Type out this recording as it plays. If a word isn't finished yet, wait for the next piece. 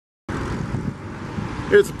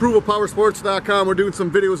It's ApprovalPowersports.com. We're doing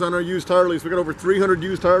some videos on our used Harleys. We got over 300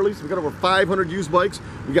 used Harleys. We got over 500 used bikes.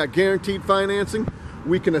 We got guaranteed financing.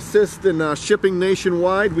 We can assist in shipping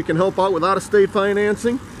nationwide. We can help out with out-of-state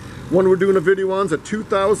financing. One we're doing a video on is a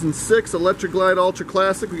 2006 Electra Glide Ultra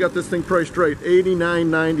Classic. We got this thing priced right,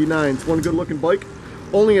 $89.99. It's one good looking bike.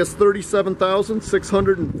 Only has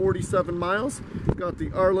 37,647 miles. It's got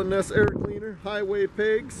the Arlen-ness air cleaner, highway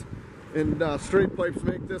pegs, and straight pipes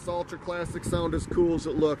make this Ultra Classic sound as cool as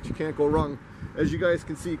it looked. You can't go wrong. As you guys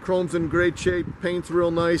can see, chrome's in great shape, paint's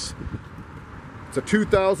real nice. It's a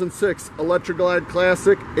 2006 Electra Glide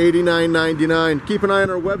Classic, $89.99. Keep an eye on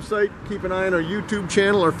our website, keep an eye on our YouTube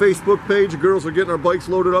channel, our Facebook page. The girls are getting our bikes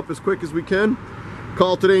loaded up as quick as we can.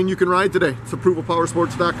 Call today and you can ride today. It's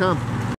ApprovalPowersports.com.